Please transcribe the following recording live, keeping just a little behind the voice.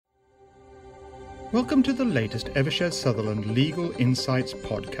Welcome to the latest Evershed Sutherland Legal Insights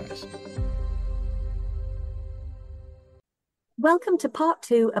podcast. Welcome to part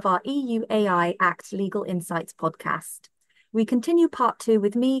 2 of our EU AI Act Legal Insights podcast. We continue part 2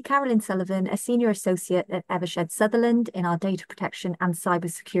 with me, Carolyn Sullivan, a senior associate at Evershed Sutherland in our data protection and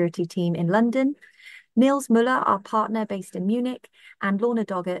cybersecurity team in London, Nils Müller, our partner based in Munich, and Lorna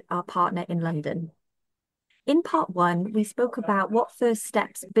Doggett, our partner in London. In part 1, we spoke about what first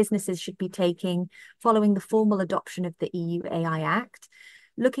steps businesses should be taking following the formal adoption of the EU AI Act,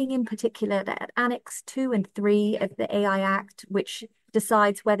 looking in particular at Annex 2 and 3 of the AI Act, which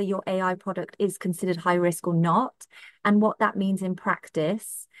decides whether your AI product is considered high risk or not, and what that means in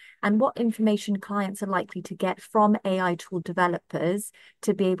practice, and what information clients are likely to get from AI tool developers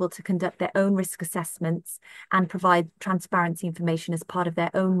to be able to conduct their own risk assessments and provide transparency information as part of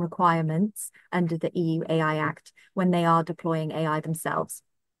their own requirements under the EU AI Act when they are deploying AI themselves.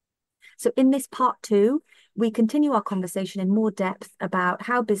 So in this part 2, we continue our conversation in more depth about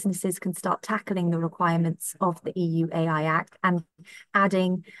how businesses can start tackling the requirements of the EU AI Act and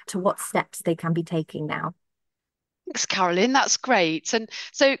adding to what steps they can be taking now. Thanks, Carolyn. That's great. And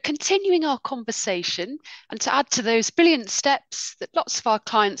so continuing our conversation and to add to those brilliant steps that lots of our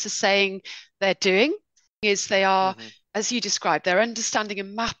clients are saying they're doing is they are, as you described, they're understanding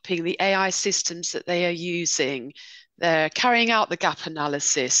and mapping the AI systems that they are using. They're carrying out the gap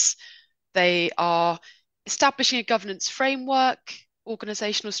analysis. They are establishing a governance framework,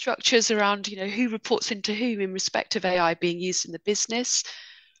 organizational structures around, who reports into whom in respect of AI being used in the business,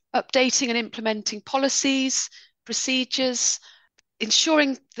 updating and implementing policies, procedures,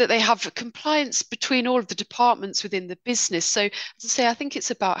 ensuring that they have compliance between all of the departments within the business. So, as I say, I think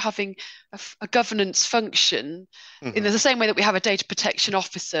it's about having a governance function in the same way that we have a data protection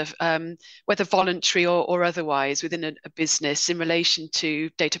officer, whether voluntary or otherwise, within a business in relation to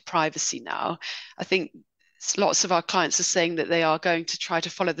data privacy now. I think lots of our clients are saying that they are going to try to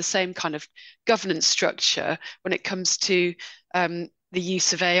follow the same kind of governance structure when it comes to the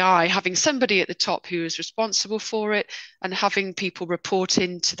use of AI, having somebody at the top who is responsible for it and having people report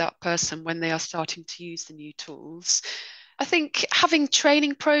into that person when they are starting to use the new tools. I think having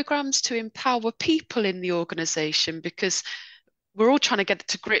training programs to empower people in the organization, because we're all trying to get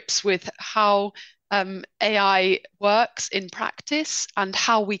to grips with how AI works in practice and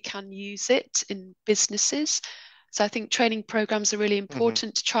how we can use it in businesses. So I think training programs are really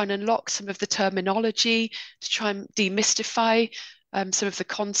important to try and unlock some of the terminology, to try and demystify some of the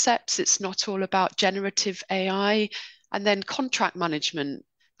concepts. It's not all about generative AI. And then contract management,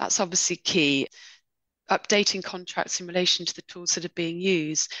 that's obviously key. Updating contracts in relation to the tools that are being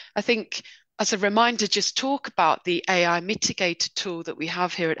used. I think as a reminder, just talk about the AI mitigator tool that we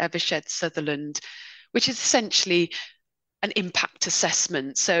have here at Evershed Sutherland, which is essentially an impact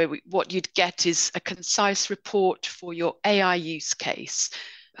assessment. So what you'd get is a concise report for your AI use case.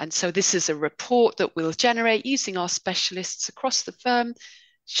 And so this is a report that we'll generate using our specialists across the firm,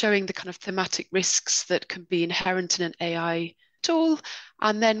 showing the kind of thematic risks that can be inherent in an AI tool,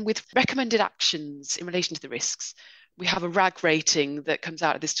 and then with recommended actions in relation to the risks. We have a RAG rating that comes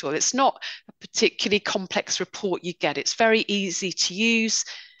out of this tool. It's not a particularly complex report you get. It's very easy to use.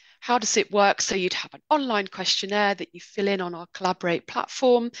 How does it work? So you'd have an online questionnaire that you fill in on our Collaborate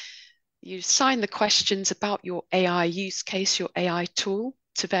platform. You assign the questions about your AI use case, your AI tool,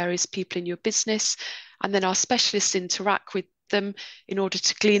 to various people in your business, and then our specialists interact with them in order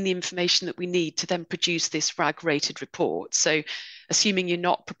to glean the information that we need to then produce this RAG rated report. So assuming you're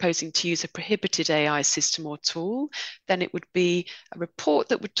not proposing to use a prohibited AI system or tool, then it would be a report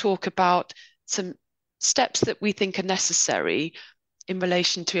that would talk about some steps that we think are necessary in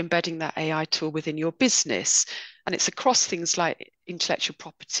relation to embedding that AI tool within your business. And it's across things like intellectual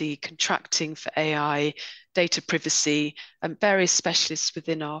property, contracting for AI, data privacy, and various specialists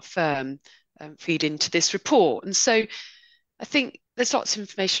within our firm feed into this report. And so I think there's lots of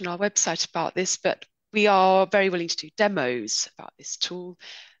information on our website about this, but we are very willing to do demos about this tool.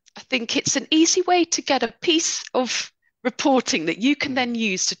 I think it's an easy way to get a piece of reporting that you can then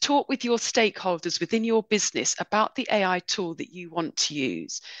use to talk with your stakeholders within your business about the AI tool that you want to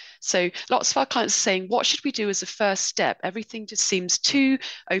use. So lots of our clients are saying, what should we do as a first step? Everything just seems too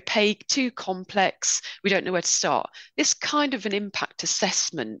opaque, too complex. We don't know where to start. This kind of an impact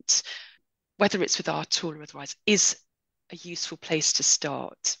assessment, whether it's with our tool or otherwise, is a useful place to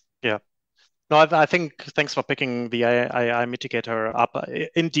start. Yeah. No, I think thanks for picking the AI mitigator up.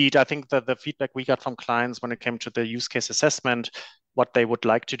 Indeed, I think that the feedback we got from clients when it came to the use case assessment, what they would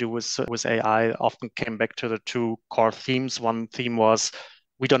like to do with AI often came back to the two core themes. One theme was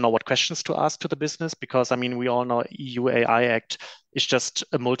we don't know what questions to ask to the business because, I mean, we all know EU AI Act is just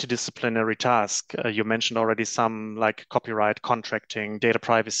a multidisciplinary task. You mentioned already some like copyright, contracting, data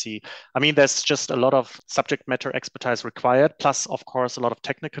privacy. I mean, there's just a lot of subject matter expertise required, plus, of course, a lot of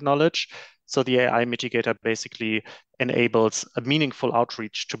technical knowledge. So the AI mitigator basically enables a meaningful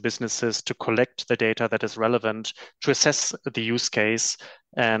outreach to businesses to collect the data that is relevant, to assess the use case,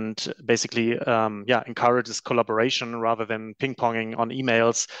 and basically, encourages collaboration rather than ping-ponging on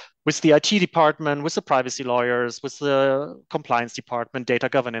emails with the IT department, with the privacy lawyers, with the compliance department, data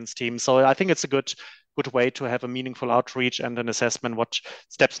governance team. So I think it's a good way to have a meaningful outreach and an assessment what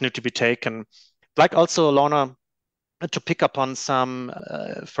steps need to be taken. Like also, Lorna, to pick up on some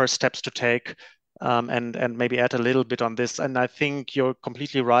first steps to take, and maybe add a little bit on this. And I think you're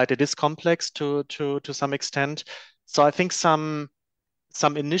completely right. It is complex to some extent. So I think some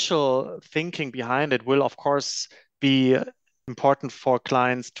initial thinking behind it will, of course, be important for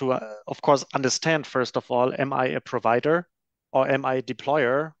clients to, of course, understand, first of all, am I a provider or am I a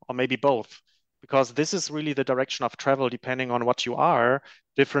deployer or maybe both? Because this is really the direction of travel. Depending on what you are,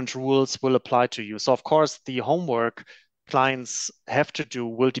 different rules will apply to you. So, of course, the homework clients have to do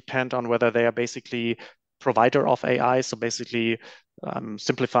will depend on whether they are basically provider of AI. So basically,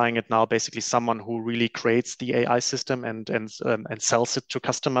 simplifying it now, basically someone who really creates the AI system and sells it to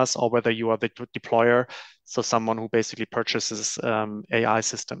customers, or whether you are the deployer, so someone who basically purchases AI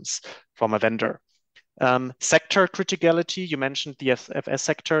systems from a vendor. Sector criticality, you mentioned the FS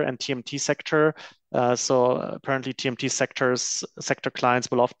sector and TMT sector. So apparently TMT sector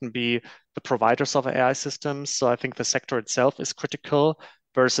clients will often be the providers of AI systems. So I think the sector itself is critical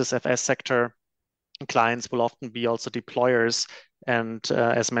versus FS sector clients will often be also deployers. And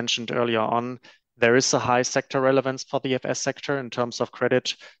as mentioned earlier on, there is a high sector relevance for the FS sector in terms of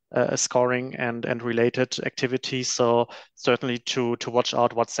credit scoring and related activities. So certainly to watch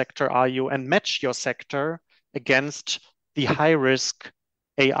out what sector are you and match your sector against the high risk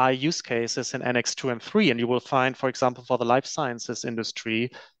AI use cases in Annex 2 and 3. And you will find, for example, for the life sciences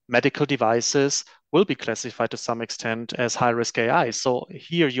industry, medical devices will be classified to some extent as high risk AI. So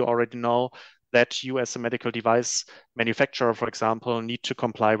here you already know that you as a medical device manufacturer, for example, need to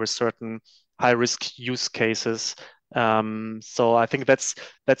comply with certain high-risk use cases. So I think that's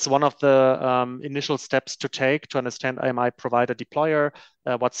one of the initial steps to take to understand, am I provider deployer?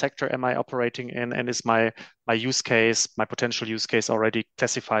 What sector am I operating in? And is my use case, my potential use case already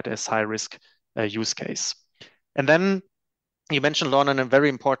classified as high-risk use case? And then you mentioned, Lorna, a very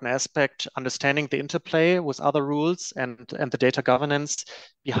important aspect, understanding the interplay with other rules and the data governance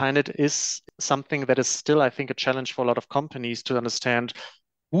behind it is something that is still, I think, a challenge for a lot of companies to understand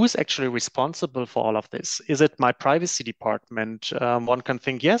who is actually responsible for all of this. Is it my privacy department? One can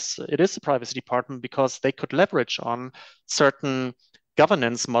think, yes, it is the privacy department because they could leverage on certain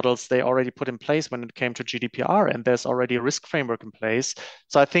governance models they already put in place when it came to GDPR, and there's already a risk framework in place.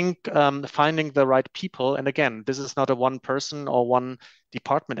 So I think finding the right people, and again, this is not a one person or one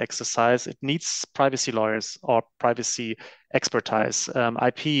department exercise. It needs privacy lawyers or privacy expertise,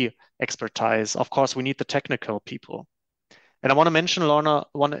 IP expertise. Of course, we need the technical people. And I want to mention, Lorna,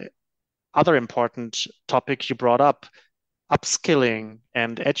 one other important topic you brought up, upskilling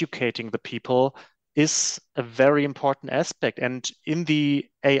and educating the people is a very important aspect. And in the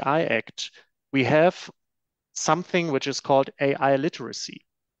AI Act, we have something which is called AI literacy.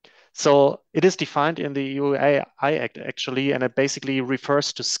 So it is defined in the EU AI Act, actually, and it basically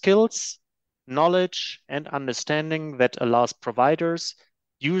refers to skills, knowledge, and understanding that allows providers,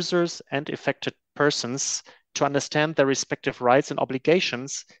 users, and affected persons to understand their respective rights and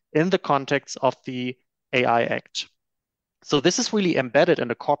obligations in the context of the AI Act. So this is really embedded in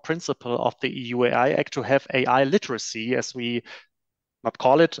the core principle of the EU AI Act to have AI literacy, as we not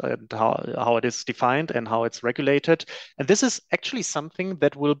call it, and how it is defined and how it's regulated. And this is actually something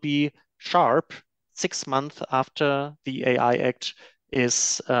that will be sharp 6 months after the AI Act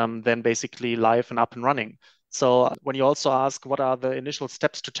is then basically live and up and running. So when you also ask what are the initial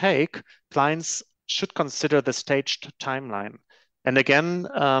steps to take, clients should consider the staged timeline. And again,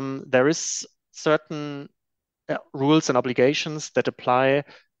 there is certain rules and obligations that apply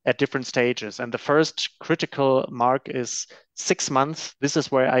at different stages. And the first critical mark is 6 months. This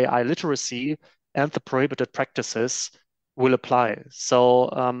is where AI literacy and the prohibited practices will apply. So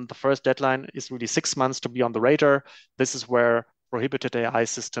the first deadline is really 6 months to be on the radar. This is where prohibited AI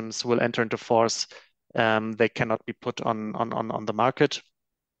systems will enter into force. They cannot be put on the market.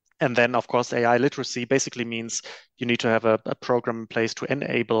 And then, of course, AI literacy basically means you need to have a program in place to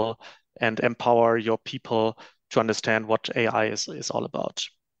enable and empower your people to understand what AI is all about.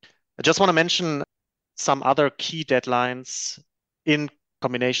 I just want to mention some other key deadlines in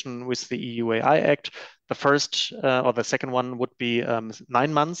combination with the EU AI Act. The first or the second one would be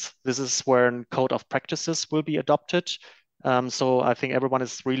 9 months. This is where a code of practices will be adopted. So I think everyone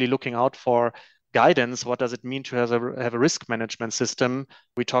is really looking out for guidance. What does it mean to have a risk management system?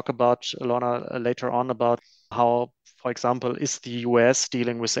 We talk about, Lorna, later on about how, for example, is the US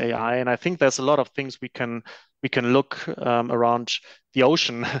dealing with AI? And I think there's a lot of things we can look around the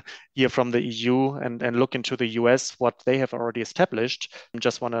ocean here from the EU and look into the US, what they have already established. I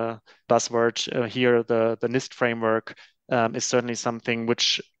just want to buzzword here, the NIST framework is certainly something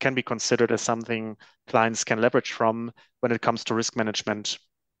which can be considered as something clients can leverage from when it comes to risk management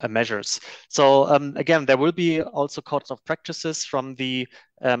measures. So again, there will be also codes of practices from the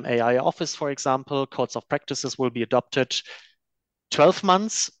AI office, for example. Codes of practices will be adopted. 12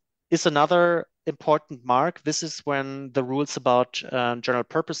 months is another important mark. This is when the rules about general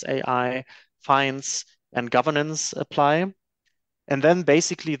purpose AI, fines, and governance apply. And then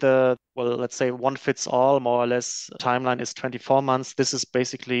basically let's say one fits all, more or less, timeline is 24 months. This is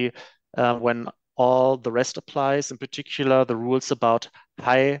basically when all the rest applies, in particular, the rules about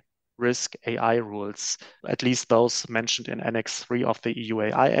high risk AI rules, at least those mentioned in Annex 3 of the EU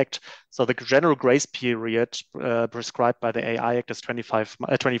AI Act. So the general grace period prescribed by the AI Act is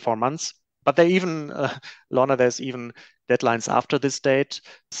 24 months. But Lorna, there's even deadlines after this date.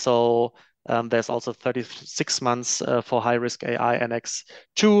 So there's also 36 months for high risk AI Annex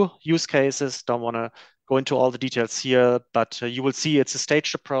 2 use cases. Don't want to go into all the details here, but you will see it's a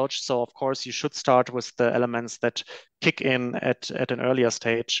staged approach. So of course you should start with the elements that kick in at an earlier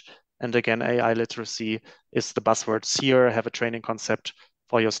stage. And again, AI literacy is the buzzwords here. Have a training concept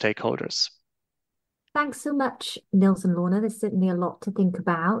for your stakeholders. Thanks so much, Nils and Lorna. There's certainly a lot to think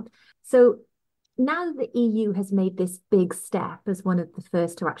about. So now the EU has made this big step as one of the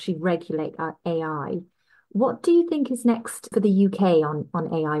first to actually regulate our AI. What do you think is next for the UK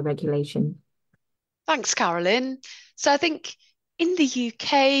on AI regulation? Thanks, Carolyn. So I think in the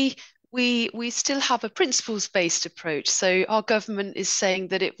UK, we still have a principles-based approach. So our government is saying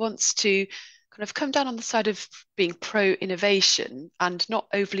that it wants to kind of come down on the side of being pro-innovation and not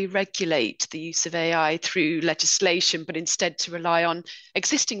overly regulate the use of AI through legislation, but instead to rely on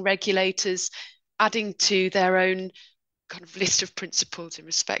existing regulators adding to their own kind of list of principles in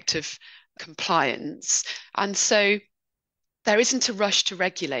respect of compliance. And so there isn't a rush to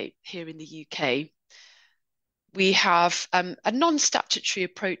regulate here in the UK. We have a non-statutory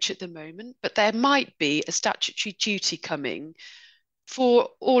approach at the moment, but there might be a statutory duty coming for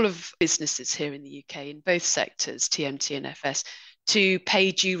all of businesses here in the UK in both sectors, TMT and FS, to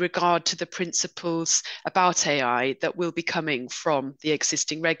pay due regard to the principles about AI that will be coming from the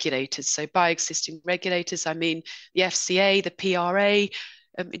existing regulators. So by existing regulators, I mean the FCA, the PRA,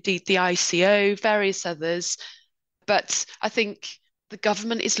 indeed the ICO, various others. But I think the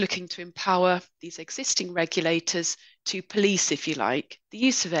government is looking to empower these existing regulators to police, if you like, the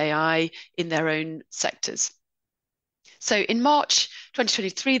use of AI in their own sectors. So in March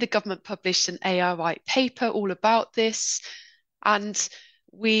 2023, the government published an AI white paper all about this. And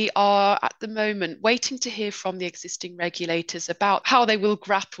we are at the moment waiting to hear from the existing regulators about how they will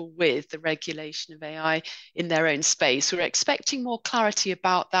grapple with the regulation of AI in their own space. We're expecting more clarity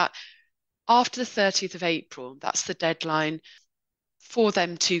about that after the 30th of April. That's the deadline for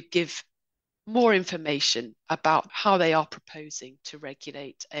them to give more information about how they are proposing to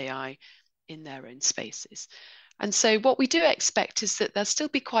regulate AI in their own spaces. And so what we do expect is that there'll still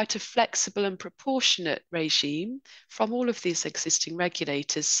be quite a flexible and proportionate regime from all of these existing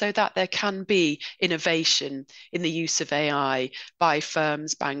regulators so that there can be innovation in the use of AI by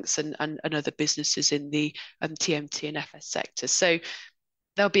firms, banks, and other businesses in the TMT and FS sector. So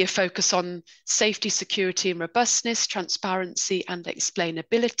there'll be a focus on safety, security, and robustness, transparency, and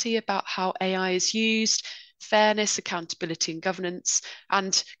explainability about how AI is used, fairness, accountability, and governance,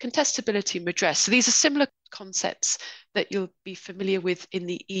 and contestability and redress. So these are similar concepts that you'll be familiar with in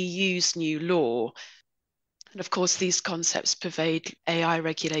the EU's new law. And of course, these concepts pervade AI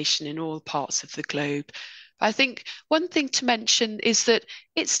regulation in all parts of the globe. I think one thing to mention is that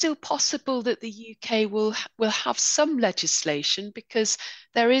it's still possible that the UK will have some legislation because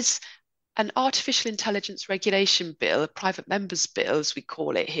there is an artificial intelligence regulation bill, a private members bill, as we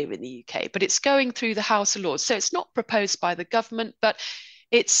call it here in the UK, but it's going through the House of Lords. So it's not proposed by the government, but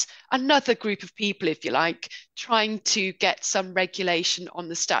it's another group of people, if you like, trying to get some regulation on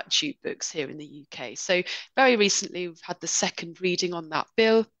the statute books here in the UK. So very recently, we've had the second reading on that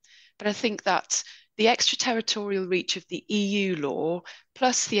bill, but I think that the extraterritorial reach of the EU law,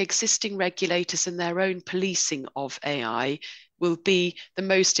 plus the existing regulators and their own policing of AI, will be the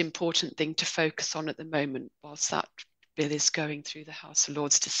most important thing to focus on at the moment whilst that bill is going through the House of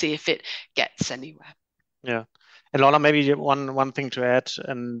Lords to see if it gets anywhere. Yeah. And Lorna, maybe one thing to add,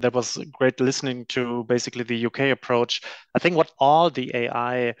 and that was great listening to basically the UK approach. I think what all the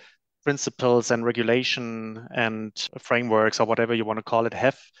AI principles and regulation and frameworks, or whatever you want to call it,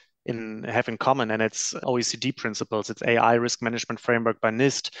 have in common, and it's OECD principles. It's AI risk management framework by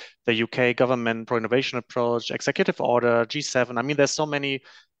NIST, the UK government pro-innovation approach, executive order, G7. I mean, there's so many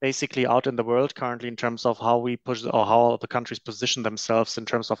basically out in the world currently in terms of how we push, or how the countries position themselves in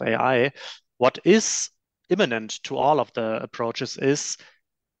terms of AI. What is imminent to all of the approaches is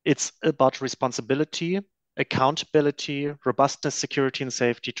it's about responsibility, accountability, robustness, security and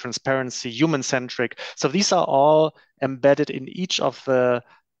safety, transparency, human-centric. So these are all embedded in each of the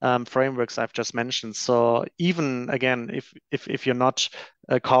frameworks I've just mentioned. So even again, if you're not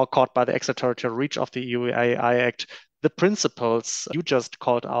caught by the extraterritorial reach of the EU AI Act, the principles you just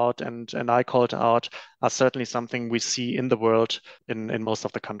called out and I called out are certainly something we see in the world in most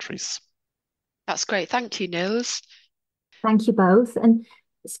of the countries. That's great. Thank you, Nils. Thank you both. And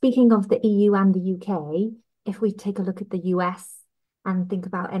speaking of the EU and the UK, if we take a look at the US and think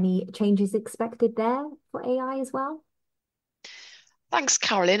about any changes expected there for AI as well. Thanks,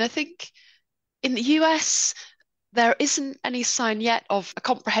 Carolyn. I think in the US, there isn't any sign yet of a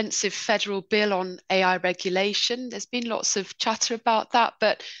comprehensive federal bill on AI regulation. There's been lots of chatter about that,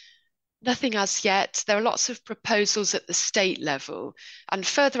 but nothing as yet. There are lots of proposals at the state level, and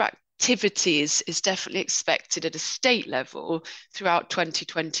further activity is definitely expected at a state level throughout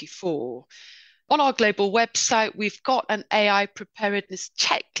 2024. On our global website, we've got an AI preparedness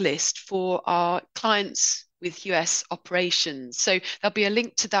checklist for our clients with US operations. So there'll be a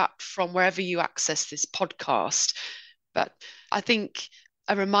link to that from wherever you access this podcast. But I think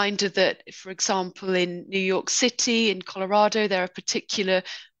a reminder that, for example, in New York City, in Colorado, there are particular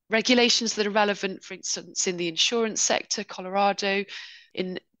regulations that are relevant, for instance, in the insurance sector, Colorado.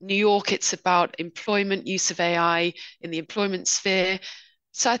 In New York, it's about employment, use of AI in the employment sphere.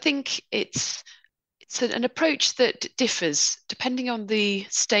 So I think it's an approach that differs depending on the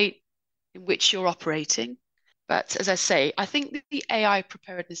state in which you're operating. But as I say, I think the AI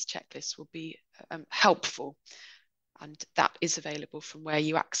preparedness checklist will be helpful, and that is available from where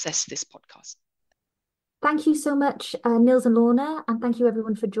you access this podcast. Thank you so much, Nils and Lorna, and thank you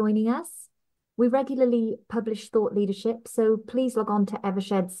everyone for joining us. We regularly publish thought leadership, so please log on to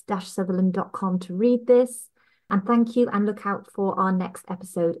eversheds-sutherland.com to read this. And thank you, and look out for our next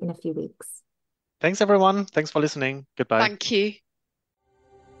episode in a few weeks. Thanks, everyone. Thanks for listening. Goodbye. Thank you.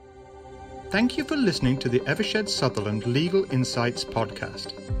 Thank you for listening to the Evershed Sutherland Legal Insights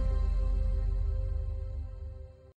podcast.